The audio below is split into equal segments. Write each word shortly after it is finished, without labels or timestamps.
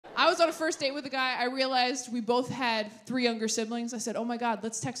I was on a first date with a guy. I realized we both had 3 younger siblings. I said, oh my God,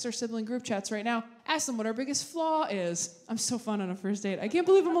 let's text our sibling group chats right now. Ask them what our biggest flaw is. I'm so fun on a first date. I can't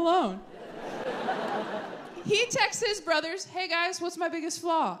believe I'm alone. He texts his brothers, hey guys, what's my biggest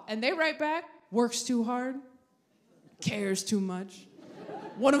flaw? And they write back, works too hard, cares too much.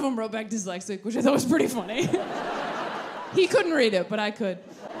 One of them wrote back dyslexic, which I thought was pretty funny. He couldn't read it, but I could.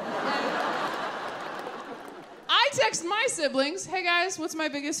 I text my siblings, hey guys, what's my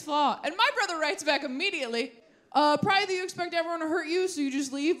biggest flaw? And my brother writes back immediately, probably that you expect everyone to hurt you, so you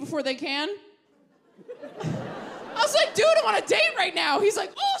just leave before they can. I was like, dude, I'm on a date right now. He's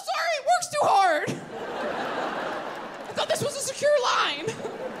like, oh, sorry, it works too hard. I thought this was a secure line.